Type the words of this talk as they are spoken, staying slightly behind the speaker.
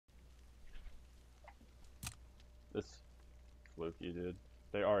It's fluky, dude.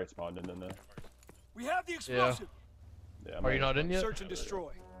 They already spawned in there. We have the explosive. Yeah. Are you not in yet? Search and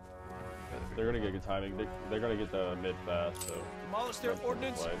destroy. They're gonna get good timing. They're gonna get the mid fast. So demolish their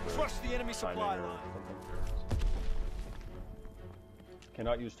ordnance. Crush the enemy supply line.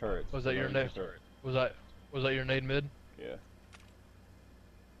 Cannot use turrets. Was that your nade? Was that your nade mid? Yeah.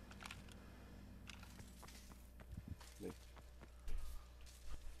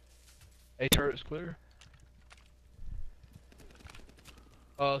 A turret's clear.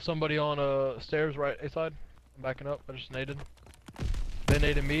 Somebody on stairs right A side. I'm backing up. I just naded. They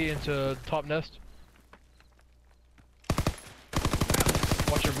naded me into top nest.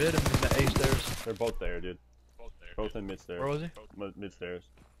 Watch your mid and then the A stairs. They're both there, dude. Both in mid stairs. Where was he? Mid stairs.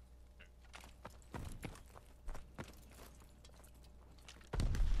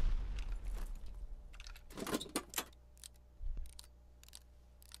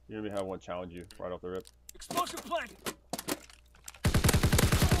 You're gonna have one challenge you right off the rip. Explosive planted.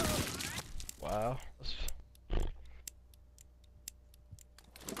 Wow.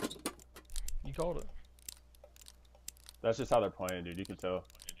 You called it. That's just how they're playing, dude. You can tell.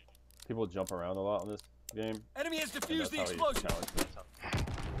 People jump around a lot on this game. Enemy has defused the explosion.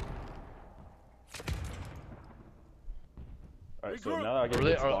 Alright, so now that I get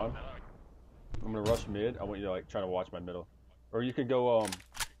mid spawn, I'm gonna rush mid. I want you to like try to watch my middle. Or you could go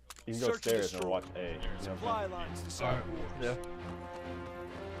you can go stairs and watch A. You know supply lines to side walls. Yeah.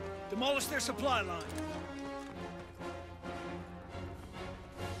 Demolish their supply line.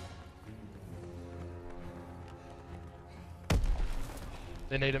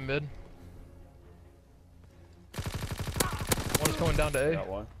 They nade him mid. One is going down to A. Got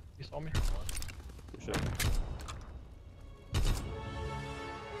one. He saw me. Good shit.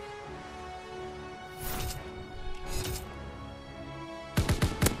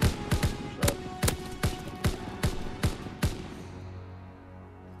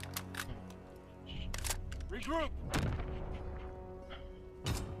 Regroup.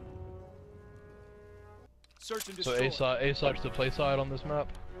 Search and destroy. So A side's the play side on this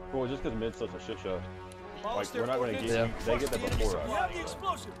map. Cool, just because mid's such a shit show. Like, we're not going to get they get there before us. We have the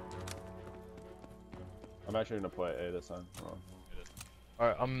explosive. I'm actually going to play A this time.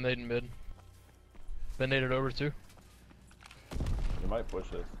 Alright, I'm nading mid. Been naded over too. You might push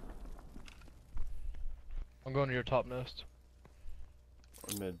this. I'm going to your top nest.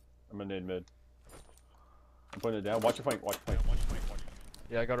 I'm mid. I'm going to nade mid. I'm putting it down. Watch your flank. Watch your flank.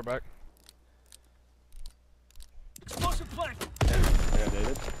 Yeah, I got her back. Explosive plant. I got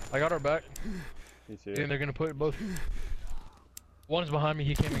naded. I got her back. He's here. And they're gonna put both. One's behind me.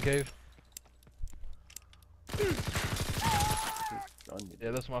 He came in cave.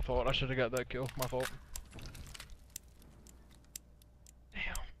 Yeah, that's my fault. I should have got that kill. My fault.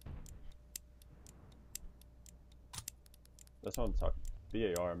 Damn. That's what I'm talking.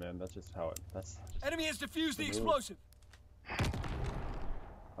 BAR, man. That's just how it. That's. Enemy has defused the explosive. I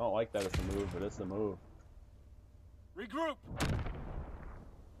don't like that it's a move, but it's the move. Regroup.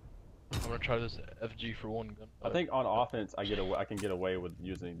 I'm gonna try this FG for one gun. I think on offense, I can get away with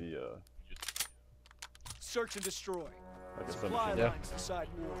using the search and destroy. like a supply submachine. lines inside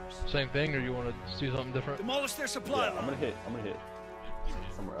wars. Same thing, or you want to see something different? Demolish their supply line. I'm gonna hit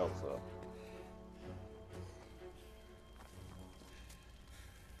somewhere else though.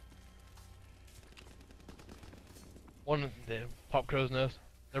 One, the Pop Crow's nest.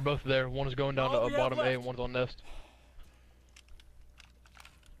 They're both there. One is going down to bottom A, and one's on nest.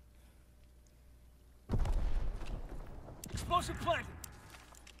 Explosive planted.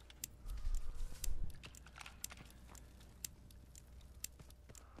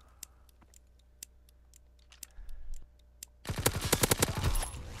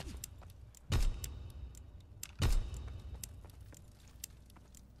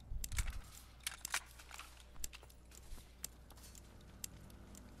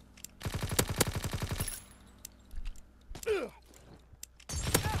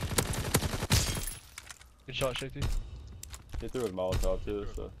 Good shot, Shakti. He threw his Molotov too,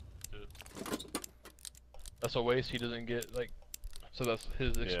 so. That's a waste. He doesn't get like. So that's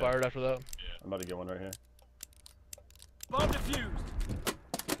his expired after that. I'm about to get one right here. Bomb defused.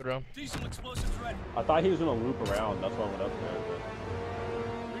 Good round. Diesel explosives ready. I thought he was gonna loop around. That's why I went up there.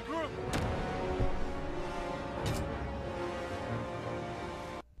 Regroup.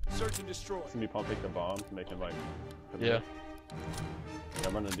 Search and destroy. It's gonna be pumping the bomb to make him like. Yeah.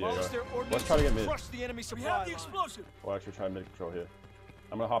 I'm running DAR. Let's try to get mid. Crush the enemy supply. We have the explosive. We'll actually try mid control here.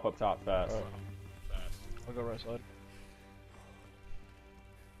 I'm gonna hop up top fast. I'll go right side.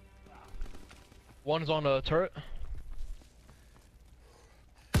 One's on a turret.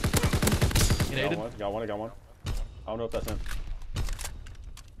 Got one. I got one. don't know if that's him.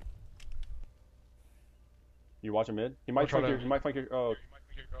 You watch him mid? He might flank your. He might flank your.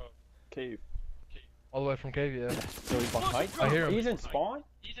 Cave. All the way from cave, yeah. So he's behind. I hear him. He's in spawn.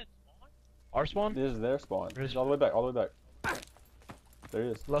 Our spawn? This is their spawn. He's all the way back. All the way back. There he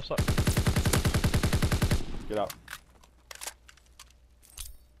is. Left side. Get out.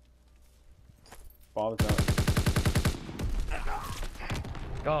 Bomb is down.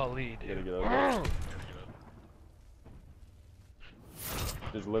 Golly, dude. Get over.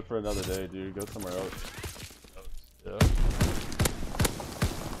 Just live for another day, dude. Go somewhere else. Yeah.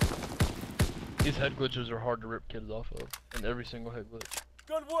 These head glitches are hard to rip kids off of. In every single head glitch.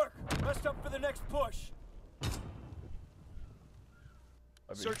 Good work. Rest up for the next push.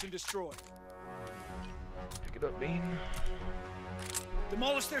 Search and destroy. Pick it up, Bean.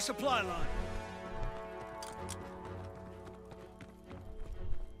 Demolish their supply line.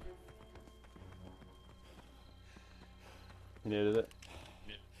 You needed it.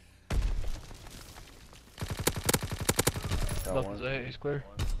 Nothing's A, he's clear.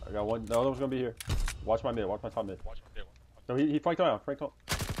 I got one. The other one's gonna be here. Watch my mid. Watch my top mid. No, he flanked around. Flanked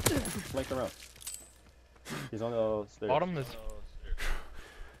around. He's on the stairs. Bottom is.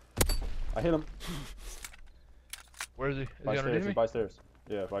 I hit him. Where is he? Is by he stairs. underneath me? He's by stairs.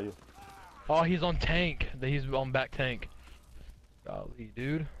 Yeah, by you. Oh, he's on tank. He's on back tank. Golly,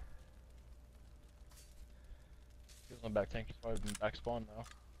 dude. He's on back tank. He's probably been back spawn now.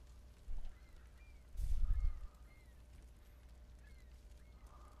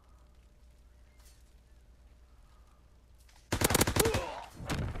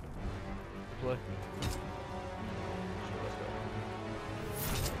 Play.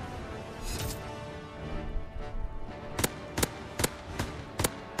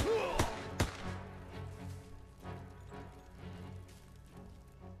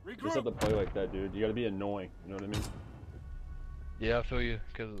 You just have to play like that, dude. You gotta be annoying. You know what I mean? Yeah, I feel you,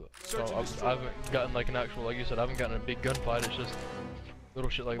 cause I haven't gotten like an actual, like you said, I haven't gotten a big gunfight. It's just little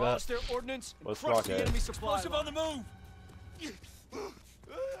shit like that. Their ordnance. Let's rock it. Explosive on the move.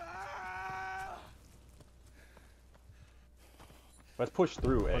 Let's push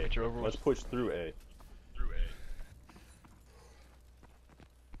through A. Let's push through A.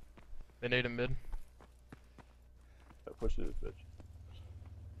 They need a mid. Yeah, push this bitch.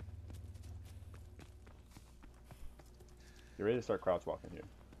 You're ready to start crouch walking here.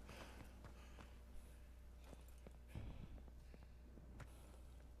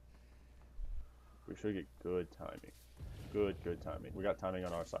 We should get good timing. Good timing. We got timing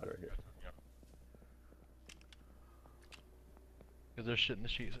on our side right here. Cause there's shit in the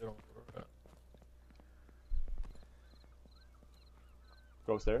sheets. They don't work.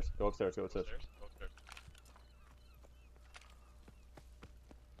 Go upstairs. Go upstairs. Go upstairs.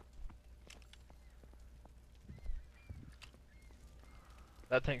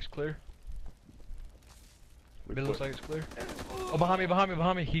 That tank's clear. It looks like it's clear. Oh,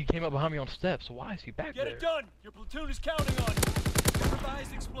 behind me. He came up behind me on steps. So why is he back there? Get it done. Your platoon is counting on you.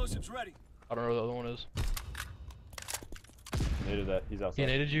 Improvised explosives ready. I don't know who the other one is. Naded that. He's outside.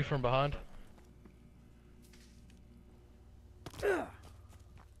 He naded you from behind.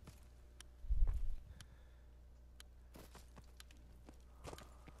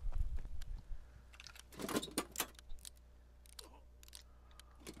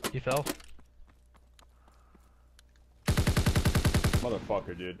 He fell.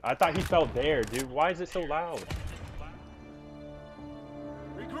 Motherfucker, dude. I thought he fell there, dude. Why is it so loud?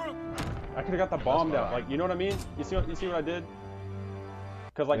 Regroup. I could have got the bomb down. Like, you know what I mean? You see what I did?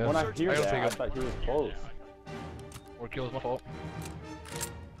 Cause like when I hear that, I thought he was close. More kills, my fault.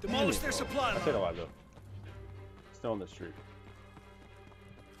 Demolish their supply I stayed alive though. Still on the street.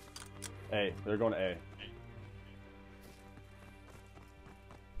 A. They're going to A.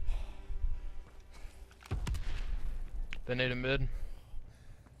 They need a mid.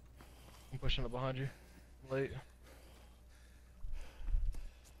 I'm pushing up behind you. Late.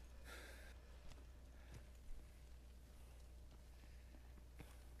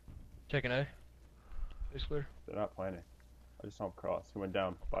 Taking A. It's clear. They're not planning. I just saw him cross. He went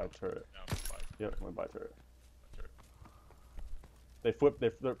down by turret. Yep, went by turret. They're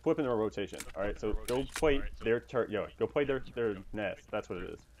flipping their rotation. All right, so go play their turret. Yo, go play their nest. That's what it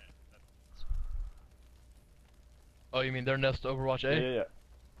is. Oh, you mean their nest to Overwatch A?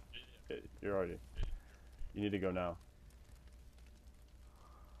 Yeah. You're already. You need to go now.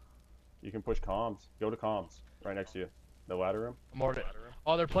 You can push comms. Go to comms. Right next to you. The ladder room. I'm already.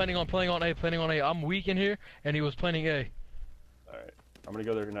 Oh, they're planning on A. I'm weak in here, and he was planning A. All right. I'm gonna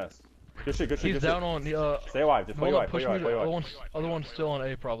go there nest. Good shit. He's down on the. Stay alive. Just play alive. Other one's still on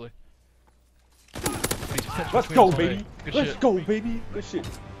A probably. Let's go, baby. Let's go, baby. Good shit.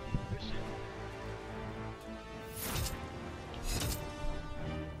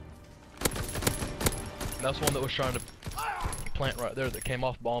 And that's one that was trying to plant right there that came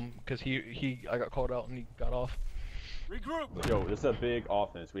off bomb because I got called out and he got off. Regroup. Yo, this is a big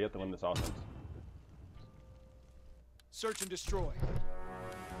offense. We have to win this offense. Search and destroy.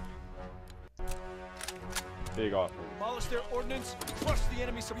 Big offense. Demolish their ordnance. Crush the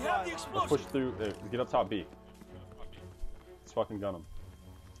enemy supply. We have the Let's push through. Get up top B. Let's fucking gun him.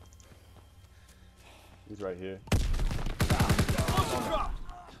 He's right here.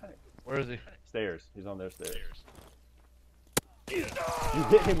 Where is he? Stairs. He's on their stairs. You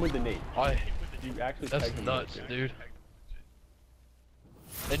hit him with the nade. You actually That's him nuts, dude.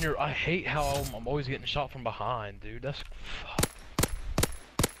 And I hate how I'm always getting shot from behind, dude. That's fuck.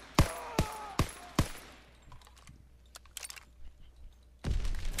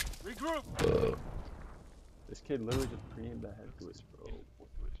 Regroup. This kid literally just pre-aimed that head to it, bro.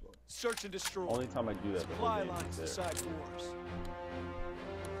 Search and destroy. Only time I do that, the whole Supply game lines is there. decide wars.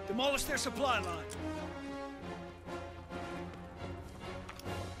 Demolish their supply line.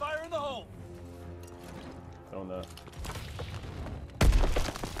 Fire in the hole. Throwing that.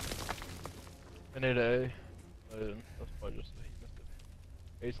 I need an A. I didn't. That's probably just he missed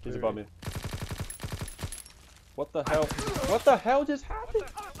it. Ace He's clear. above me. What the hell? What the hell just happened?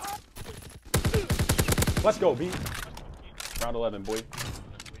 Let's go, B. Round 11, boy.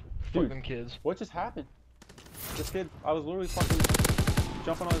 Dude, Fucking kids. what just happened? This kid, I was literally fucking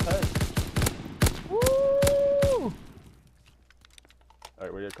jumping on his head. Woo!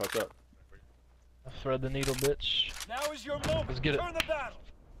 Alright, we're gonna catch up. Thread the needle, bitch. Now is your moment. Let's get it. Turn the battle.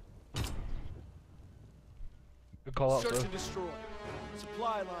 Good call out, Search bro. and destroy.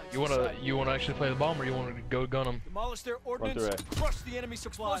 Supply lines. You wanna actually play the bomb, or you wanna go gun them? Demolish their ordnance. through Crush the enemy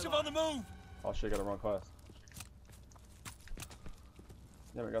supply. Explosive on the move. Oh shit, I got the wrong class.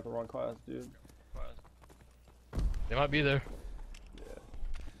 Never got the wrong class, dude. They might be there. Yeah.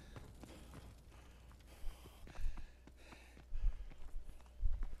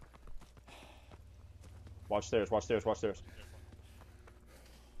 Watch stairs, watch stairs, watch stairs.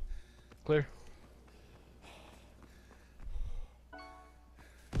 Clear.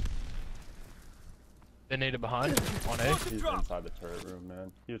 They need it behind on A. He's inside the turret room,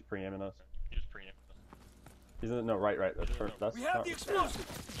 man. He was pre-aiming us. He's in the, no, right. That's We have the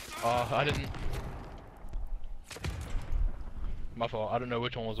explosive. I didn't. My fault. I don't know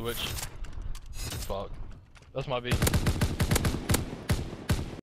which one was which. Fuck. That's my B.